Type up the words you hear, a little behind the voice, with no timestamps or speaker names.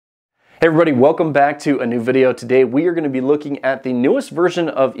Hey everybody, welcome back to a new video. Today we are going to be looking at the newest version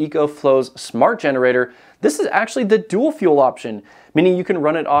of EcoFlow's smart generator. This is actually the dual fuel option, meaning you can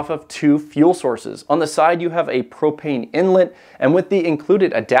run it off of two fuel sources. On the side you have a propane inlet, and with the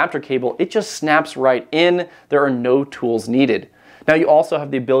included adapter cable, it just snaps right in. There are no tools needed. Now you also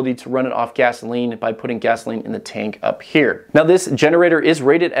have the ability to run it off gasoline by putting gasoline in the tank up here. Now this generator is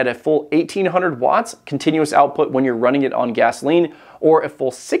rated at a full 1800 watts continuous output when you're running it on gasoline, or a full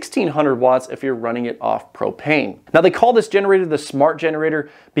 1600 watts if you're running it off propane. Now they call this generator the smart generator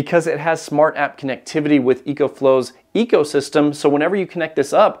because it has smart app connectivity with EcoFlow's ecosystem. So whenever you connect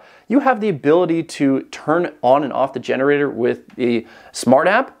this up, you have the ability to turn on and off the generator with the smart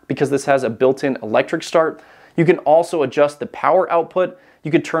app because this has a built-in electric start. You can also adjust the power output. You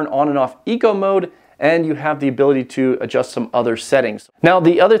can turn on and off eco mode, and you have the ability to adjust some other settings. Now,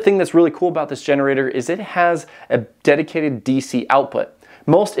 the other thing that's really cool about this generator is it has a dedicated DC output.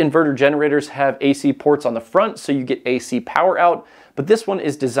 Most inverter generators have AC ports on the front, so you get AC power out, but this one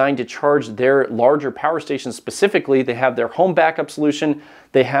is designed to charge their larger power stations specifically. They have their home backup solution,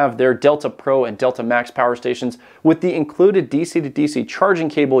 they have their Delta Pro and Delta Max power stations. With the included DC to DC charging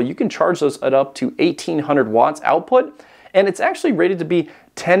cable, you can charge those at up to 1800 watts output, and it's actually rated to be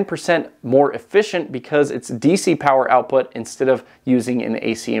 10% more efficient because it's DC power output instead of using an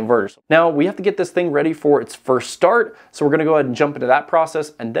AC inverter. Now we have to get this thing ready for its first start, so we're gonna go ahead and jump into that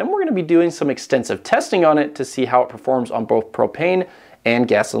process, and then we're gonna be doing some extensive testing on it to see how it performs on both propane and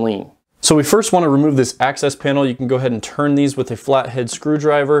gasoline. So we first wanna remove this access panel. You can go ahead and turn these with a flathead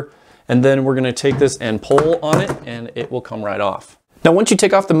screwdriver, and then we're gonna take this and pull on it, and it will come right off. Now once you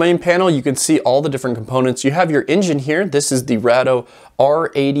take off the main panel, you can see all the different components. You have your engine here. This is the Rado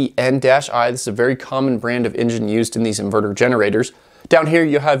R80N-I. This is a very common brand of engine used in these inverter generators. Down here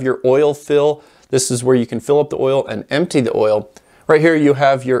you have your oil fill. This is where you can fill up the oil and empty the oil. Right here you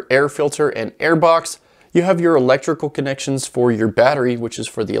have your air filter and air box. You have your electrical connections for your battery, which is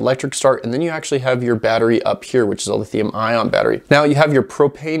for the electric start, and then you actually have your battery up here, which is a lithium-ion battery. Now you have your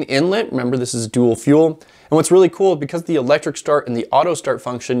propane inlet. Remember, this is dual fuel. And what's really cool, because the electric start and the auto start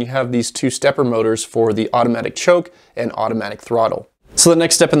function, you have these two stepper motors for the automatic choke and automatic throttle. So the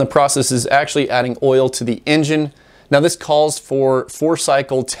next step in the process is actually adding oil to the engine. Now this calls for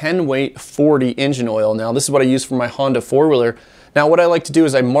 4-cycle 10-weight 40 engine oil. Now this is what I use for my Honda 4-wheeler. Now what I like to do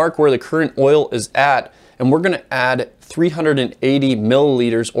is I mark where the current oil is at, and we're gonna add 380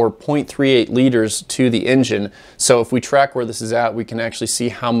 milliliters or 0.38 liters to the engine. So if we track where this is at, we can actually see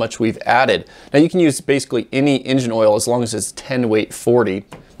how much we've added. Now you can use basically any engine oil as long as it's 10-weight 40.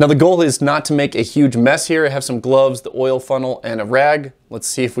 Now the goal is not to make a huge mess here. I have some gloves, the oil funnel, and a rag. Let's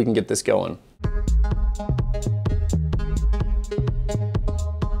see if we can get this going.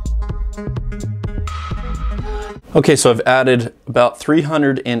 Okay, so I've added about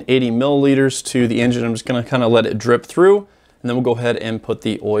 380 milliliters to the engine. I'm just gonna kind of let it drip through, and then we'll go ahead and put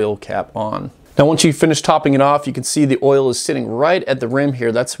the oil cap on. Now once you finish topping it off, you can see the oil is sitting right at the rim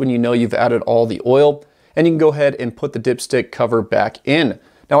here. That's when you know you've added all the oil, and you can go ahead and put the dipstick cover back in.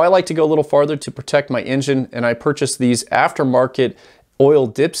 Now I like to go a little farther to protect my engine, and I purchased these aftermarket oil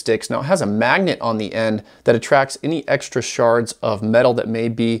dipsticks. Now it has a magnet on the end that attracts any extra shards of metal that may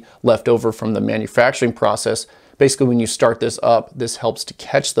be left over from the manufacturing process. Basically, when you start this up, this helps to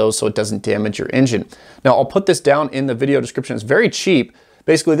catch those so it doesn't damage your engine. Now, I'll put this down in the video description. It's very cheap.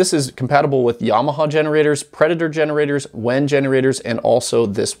 Basically, this is compatible with Yamaha generators, Predator generators, Wen generators, and also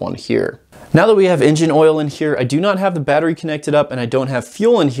this one here. Now that we have engine oil in here, I do not have the battery connected up and I don't have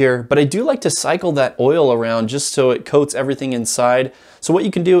fuel in here, but I do like to cycle that oil around just so it coats everything inside. So what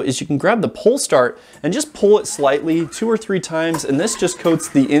you can do is you can grab the pull start and just pull it slightly 2 or 3 times, and this just coats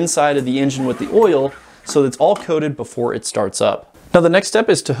the inside of the engine with the oil, so it's all coated before it starts up. Now the next step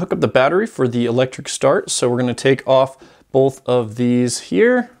is to hook up the battery for the electric start. So we're gonna take off both of these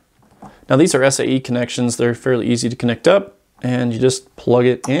here. Now these are SAE connections. They're fairly easy to connect up, and you just plug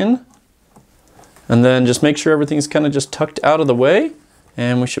it in, and then just make sure everything's kind of just tucked out of the way,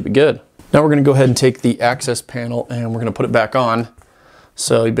 and we should be good. Now we're gonna go ahead and take the access panel and we're gonna put it back on.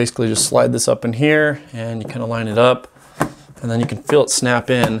 So you basically just slide this up in here and you kind of line it up, and then you can feel it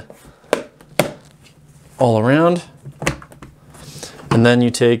snap in all around, and then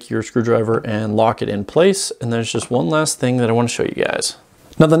you take your screwdriver and lock it in place. And there's just one last thing that I want to show you guys.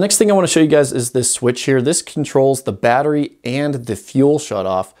 Now the next thing I want to show you guys is this switch here. This controls the battery and the fuel shut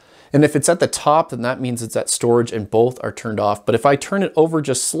off, and if it's at the top, then that means it's at storage and both are turned off. But if I turn it over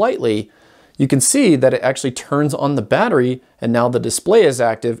just slightly, you can see that it actually turns on the battery, and now the display is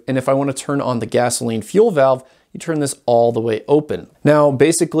active. And if I want to turn on the gasoline fuel valve, you turn this all the way open. Now,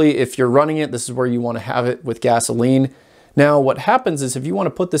 basically, if you're running it, this is where you want to have it with gasoline. Now what happens is if you want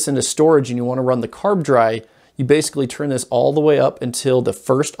to put this into storage and you want to run the carb dry, you basically turn this all the way up until the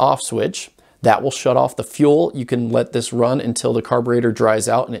first off switch. That will shut off the fuel. You can let this run until the carburetor dries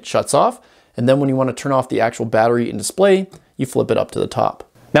out and it shuts off. And then when you want to turn off the actual battery and display, you flip it up to the top.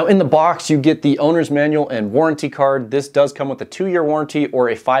 Now in the box, you get the owner's manual and warranty card. This does come with a 2-year warranty or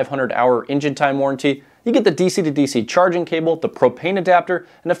a 500-hour engine time warranty. You get the DC to DC charging cable, the propane adapter,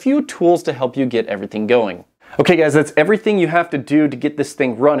 and a few tools to help you get everything going. Okay guys, that's everything you have to do to get this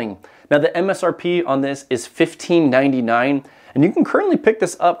thing running. Now the MSRP on this is $15.99, and you can currently pick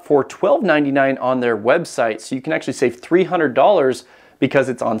this up for $12.99 on their website, so you can actually save $300 because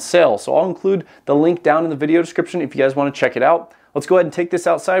it's on sale. So I'll include the link down in the video description if you guys want to check it out. Let's go ahead and take this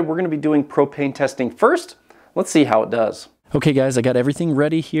outside. We're going to be doing propane testing first. Let's see how it does. Okay guys, I got everything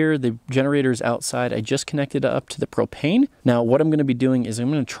ready here. The generator's outside. I just connected it up to the propane. Now what I'm going to be doing is I'm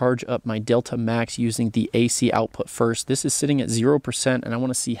going to charge up my Delta Max using the AC output first. This is sitting at 0% and I want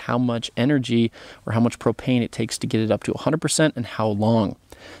to see how much energy or how much propane it takes to get it up to 100% and how long.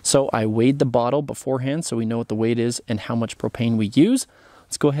 So I weighed the bottle beforehand so we know what the weight is and how much propane we use.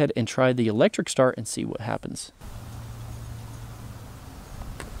 Let's go ahead and try the electric start and see what happens.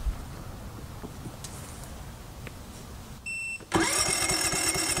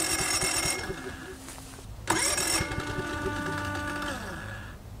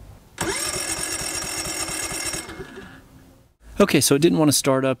 Okay, so it didn't want to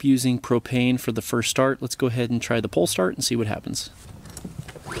start up using propane for the first start. Let's go ahead and try the pull start and see what happens.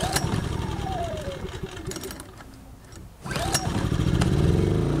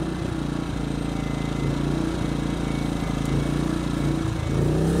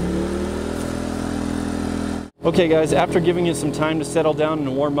 Okay guys, after giving it some time to settle down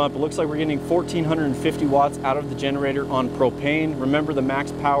and warm up, it looks like we're getting 1450 watts out of the generator on propane. Remember, the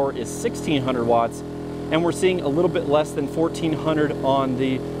max power is 1600 watts. And we're seeing a little bit less than 1400 on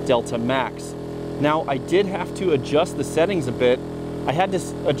the Delta Max. Now I did have to adjust the settings a bit. I had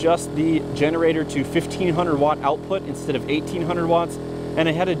to adjust the generator to 1500 watt output instead of 1800 watts, and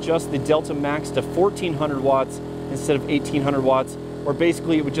I had to adjust the Delta Max to 1400 watts instead of 1800 watts, or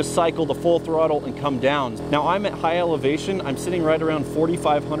basically it would just cycle the full throttle and come down. Now I'm at high elevation. I'm sitting right around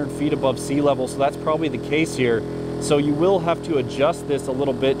 4,500 feet above sea level, so that's probably the case here. So you will have to adjust this a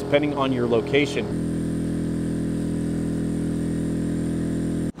little bit depending on your location.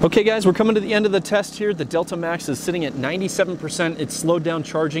 Okay guys, we're coming to the end of the test here. The Delta Max is sitting at 97%. It's slowed down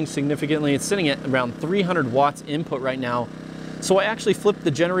charging significantly. It's sitting at around 300 watts input right now. So I actually flipped the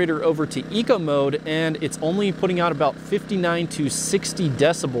generator over to eco mode and it's only putting out about 59 to 60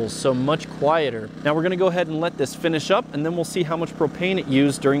 decibels, so much quieter. Now we're gonna go ahead and let this finish up and then we'll see how much propane it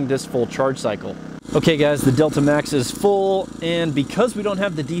used during this full charge cycle. Okay guys, the Delta Max is full, and because we don't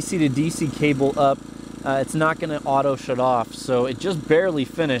have the DC to DC cable up, it's not going to auto shut off, so it just barely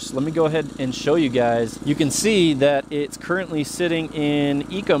finished. Let me go ahead and show you guys. You can see that it's currently sitting in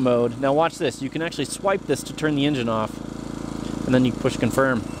eco mode. Now watch this. You can actually swipe this to turn the engine off, and then you push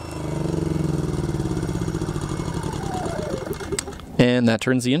confirm. And that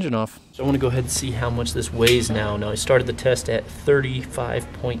turns the engine off. So I want to go ahead and see how much this weighs now. Now I started the test at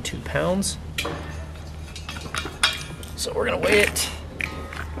 35.2 pounds. So we're going to weigh it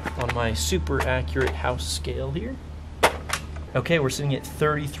on my super accurate house scale here. Okay, we're sitting at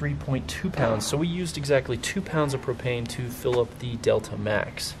 33.2 pounds. So we used exactly 2 pounds of propane to fill up the Delta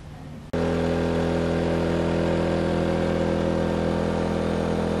Max.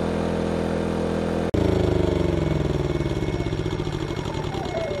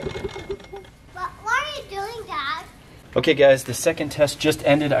 Okay guys, the second test just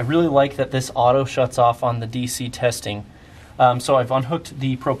ended. I really like that this auto shuts off on the DC testing. So I've unhooked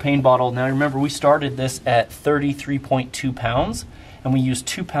the propane bottle. Now remember, we started this at 33.2 pounds and we used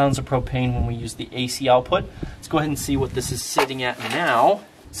 2 pounds of propane when we used the AC output. Let's go ahead and see what this is sitting at now.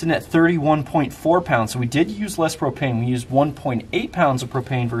 It's sitting at 31.4 pounds. So we did use less propane. We used 1.8 pounds of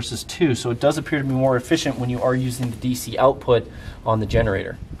propane versus 2. So it does appear to be more efficient when you are using the DC output on the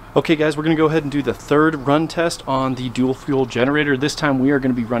generator. Okay guys, we're going to go ahead and do the third run test on the dual fuel generator. This time we are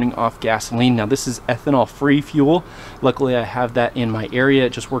going to be running off gasoline. Now this is ethanol free fuel. Luckily I have that in my area.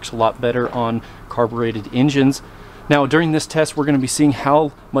 It just works a lot better on carbureted engines. Now during this test we're going to be seeing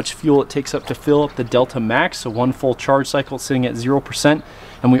how much fuel it takes up to fill up the Delta Max. So one full charge cycle sitting at 0%,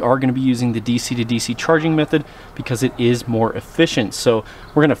 and we are going to be using the DC to DC charging method because it is more efficient. So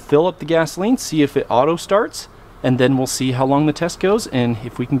we're going to fill up the gasoline, see if it auto starts, and then we'll see how long the test goes and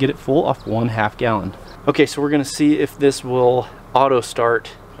if we can get it full off 1/2 gallon. Okay, so we're gonna see if this will auto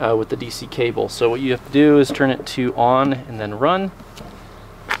start with the DC cable. So what you have to do is turn it to on and then run.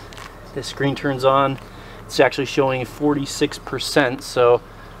 This screen turns on. It's actually showing 46%, so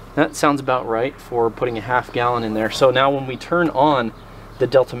that sounds about right for putting a half gallon in there. So now when we turn on the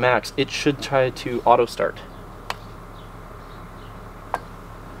Delta Max, it should try to auto start.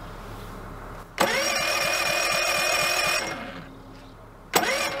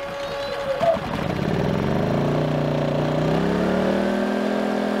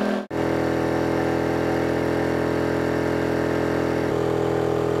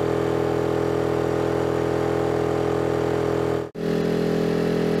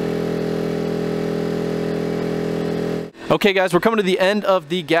 Okay guys, we're coming to the end of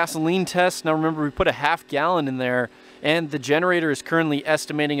the gasoline test. Now remember, we put a half gallon in there and the generator is currently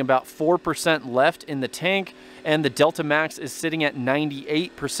estimating about 4% left in the tank, and the Delta Max is sitting at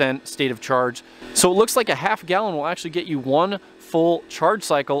 98% state of charge. So it looks like a half gallon will actually get you one full charge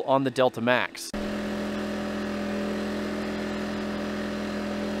cycle on the Delta Max.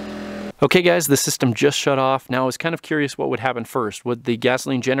 Okay guys, the system just shut off. Now I was kind of curious what would happen first. Would the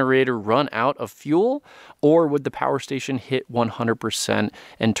gasoline generator run out of fuel, or would the power station hit 100%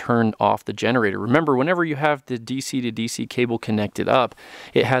 and turn off the generator? Remember, whenever you have the DC to DC cable connected up,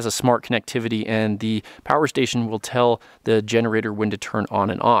 it has a smart connectivity and the power station will tell the generator when to turn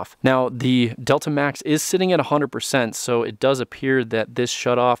on and off. Now the Delta Max is sitting at 100%, so it does appear that this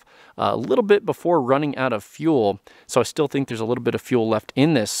shut off a little bit before running out of fuel. So I still think there's a little bit of fuel left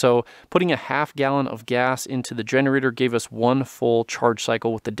in this. So putting a half gallon of gas into the generator gave us one full charge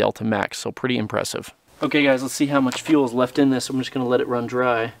cycle with the Delta Max, so pretty impressive. Okay guys, let's see how much fuel is left in this. I'm just gonna let it run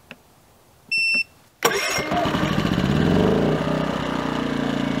dry.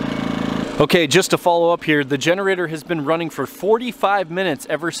 Okay, just to follow up here, the generator has been running for 45 minutes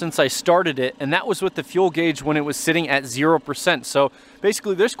ever since I started it, and that was with the fuel gauge when it was sitting at 0%. So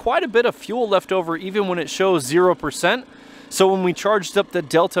basically there's quite a bit of fuel left over even when it shows 0%. So when we charged up the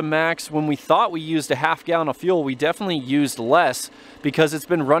Delta Max, when we thought we used a half gallon of fuel, we definitely used less because it's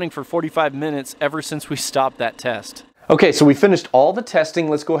been running for 45 minutes ever since we stopped that test. Okay, so we finished all the testing.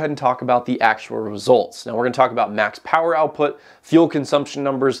 Let's go ahead and talk about the actual results. Now we're going to talk about max power output, fuel consumption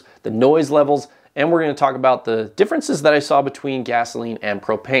numbers, the noise levels, and we're going to talk about the differences that I saw between gasoline and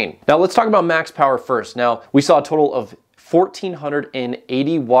propane. Now let's talk about max power first. Now we saw a total of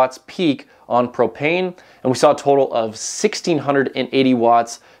 1,480 watts peak on propane, and we saw a total of 1,680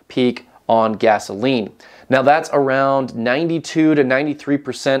 watts peak on gasoline. Now that's around 92 to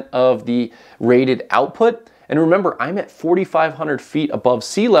 93% of the rated output. And remember, I'm at 4,500 feet above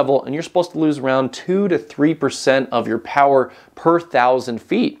sea level, and you're supposed to lose around 2 to 3% of your power per 1,000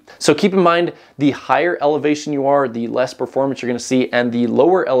 feet. So keep in mind, the higher elevation you are, the less performance you're gonna see, and the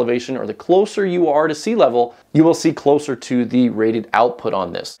lower elevation, or the closer you are to sea level, you will see closer to the rated output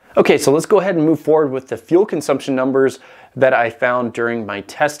on this. Okay, so let's go ahead and move forward with the fuel consumption numbers that I found during my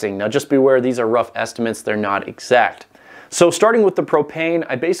testing. Now just beware, these are rough estimates, they're not exact. So starting with the propane,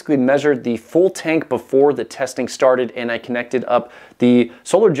 I basically measured the full tank before the testing started, and I connected up the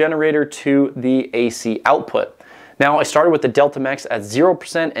solar generator to the AC output. Now I started with the Delta Max at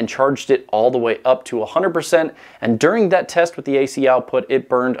 0% and charged it all the way up to 100%, and during that test with the AC output, it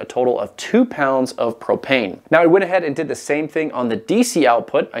burned a total of 2 pounds of propane. Now I went ahead and did the same thing on the DC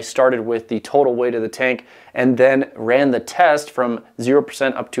output. I started with the total weight of the tank and then ran the test from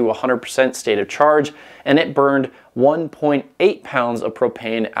 0% up to 100% state of charge, and it burned 1.8 pounds of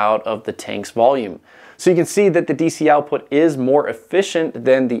propane out of the tank's volume. So you can see that the DC output is more efficient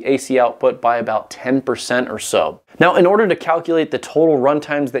than the AC output by about 10% or so. Now, in order to calculate the total run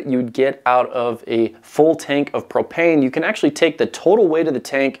times that you'd get out of a full tank of propane, you can actually take the total weight of the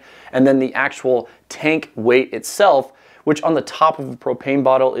tank and then the actual tank weight itself, which on the top of a propane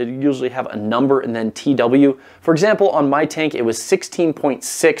bottle, it usually have a number and then TW. For example, on my tank, it was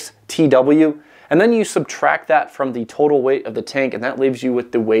 16.6 TW. And then you subtract that from the total weight of the tank, and that leaves you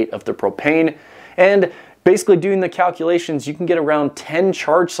with the weight of the propane. And basically doing the calculations, you can get around 10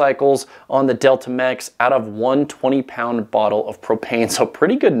 charge cycles on the Delta Max out of one 20-pound bottle of propane. So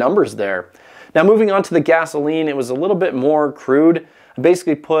pretty good numbers there. Now moving on to the gasoline, it was a little bit more crude. I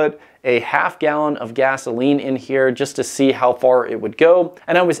basically put a half gallon of gasoline in here just to see how far it would go.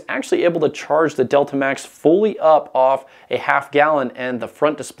 And I was actually able to charge the Delta Max fully up off a half gallon, and the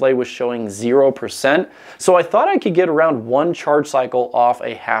front display was showing 0%. So I thought I could get around one charge cycle off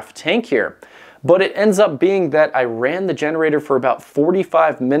a half tank here. But it ends up being that I ran the generator for about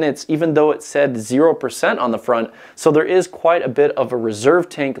 45 minutes, even though it said 0% on the front. So there is quite a bit of a reserve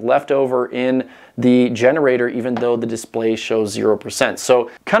tank left over in the generator, even though the display shows 0%.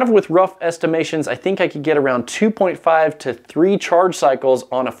 So kind of with rough estimations, I think I could get around 2.5 to 3 charge cycles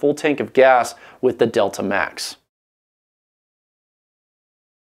on a full tank of gas with the Delta Max.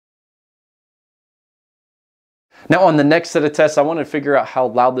 Now on the next set of tests, I wanted to figure out how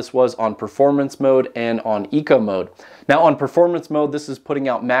loud this was on performance mode and on eco mode. Now on performance mode, this is putting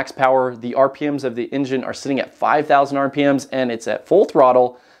out max power. The RPMs of the engine are sitting at 5,000 RPMs and it's at full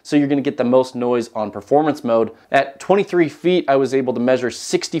throttle, so you're gonna get the most noise on performance mode. At 23 feet, I was able to measure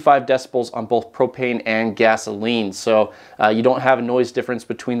 65 decibels on both propane and gasoline. So you don't have a noise difference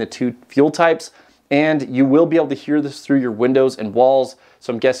between the two fuel types, and you will be able to hear this through your windows and walls.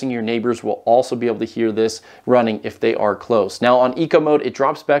 So I'm guessing your neighbors will also be able to hear this running if they are close. Now on eco mode, it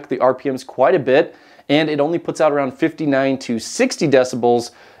drops back the RPMs quite a bit, and it only puts out around 59 to 60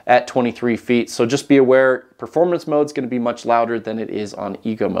 decibels at 23 feet. So just be aware, performance mode is going to be much louder than it is on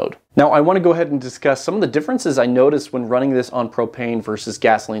eco mode. Now I want to go ahead and discuss some of the differences I noticed when running this on propane versus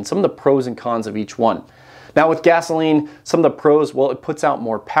gasoline, some of the pros and cons of each one. Now with gasoline, some of the pros, well, it puts out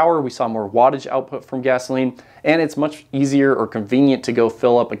more power. We saw more wattage output from gasoline, and it's much easier or convenient to go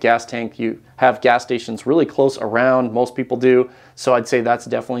fill up a gas tank. You have gas stations really close around, most people do. So I'd say that's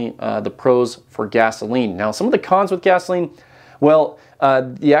definitely the pros for gasoline. Now some of the cons with gasoline, well,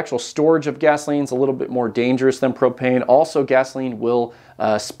 the actual storage of gasoline is a little bit more dangerous than propane. Also, gasoline will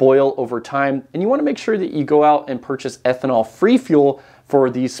spoil over time, and you want to make sure that you go out and purchase ethanol-free fuel for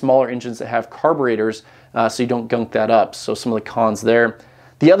these smaller engines that have carburetors, so you don't gunk that up. So some of the cons there.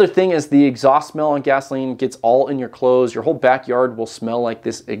 The other thing is the exhaust smell on gasoline gets all in your clothes. Your whole backyard will smell like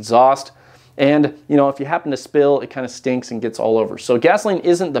this exhaust. And you know, if you happen to spill, it kind of stinks and gets all over. So gasoline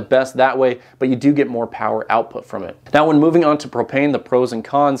isn't the best that way, but you do get more power output from it. Now when moving on to propane, the pros and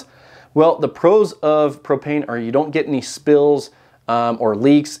cons. Well, the pros of propane are you don't get any spills or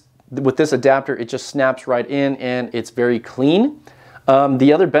leaks. With this adapter, it just snaps right in and it's very clean.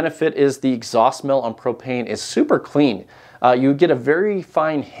 The other benefit is the exhaust smell on propane is super clean. You get a very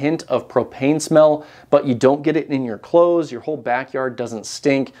fine hint of propane smell, but you don't get it in your clothes. Your whole backyard doesn't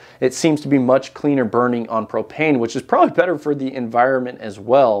stink. It seems to be much cleaner burning on propane, which is probably better for the environment as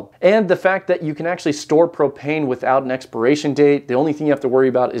well. And the fact that you can actually store propane without an expiration date. The only thing you have to worry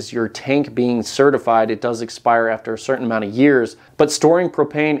about is your tank being certified. It does expire after a certain amount of years, but storing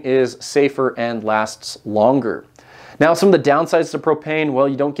propane is safer and lasts longer. Now some of the downsides to propane, well,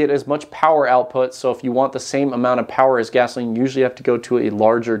 you don't get as much power output, so if you want the same amount of power as gasoline, you usually have to go to a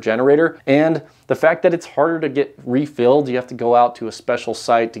larger generator. And the fact that it's harder to get refilled, you have to go out to a special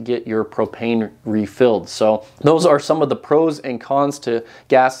site to get your propane refilled. So those are some of the pros and cons to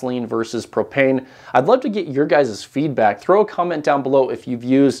gasoline versus propane. I'd love to get your guys' feedback. Throw a comment down below if you've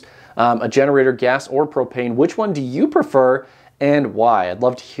used a generator, gas or propane. Which one do you prefer and why? I'd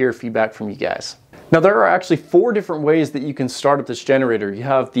love to hear feedback from you guys. Now there are actually 4 different ways that you can start up this generator. You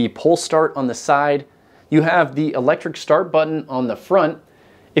have the pull start on the side, you have the electric start button on the front.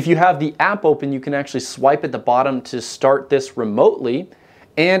 If you have the app open, you can actually swipe at the bottom to start this remotely.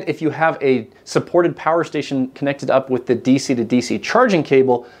 And if you have a supported power station connected up with the DC to DC charging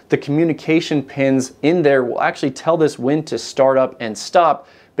cable, the communication pins in there will actually tell this when to start up and stop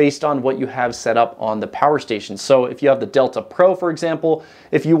based on what you have set up on the power station. So if you have the Delta Pro, for example,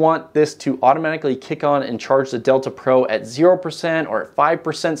 if you want this to automatically kick on and charge the Delta Pro at 0% or at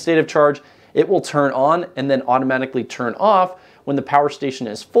 5% state of charge, it will turn on and then automatically turn off when the power station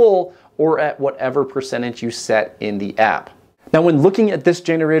is full or at whatever percentage you set in the app. Now when looking at this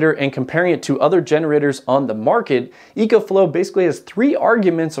generator and comparing it to other generators on the market, EcoFlow basically has 3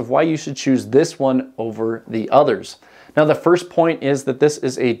 arguments of why you should choose this one over the others. Now the first point is that this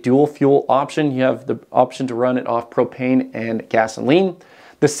is a dual fuel option. You have the option to run it off propane and gasoline.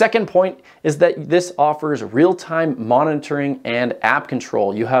 The second point is that this offers real-time monitoring and app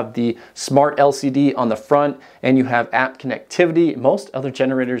control. You have the smart LCD on the front and you have app connectivity. Most other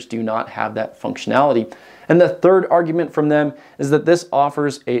generators do not have that functionality. And the third argument from them is that this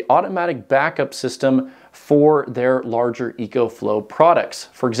offers an automatic backup system for their larger EcoFlow products.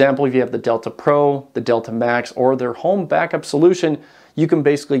 For example, if you have the Delta Pro, the Delta Max, or their home backup solution, you can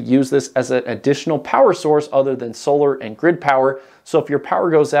basically use this as an additional power source other than solar and grid power. So if your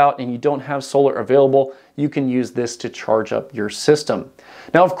power goes out and you don't have solar available, you can use this to charge up your system.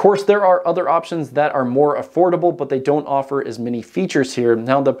 Now, of course, there are other options that are more affordable, but they don't offer as many features here.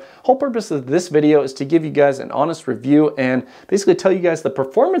 Now, the whole purpose of this video is to give you guys an honest review and basically tell you guys the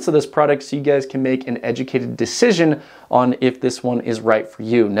performance of this product so you guys can make an educated decision on if this one is right for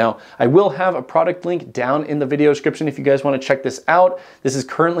you. Now, I will have a product link down in the video description if you guys want to check this out. This is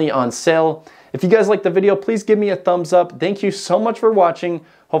currently on sale. If you guys liked the video, please give me a thumbs up. Thank you so much for watching.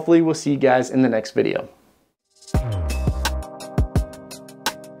 Hopefully, we'll see you guys in the next video.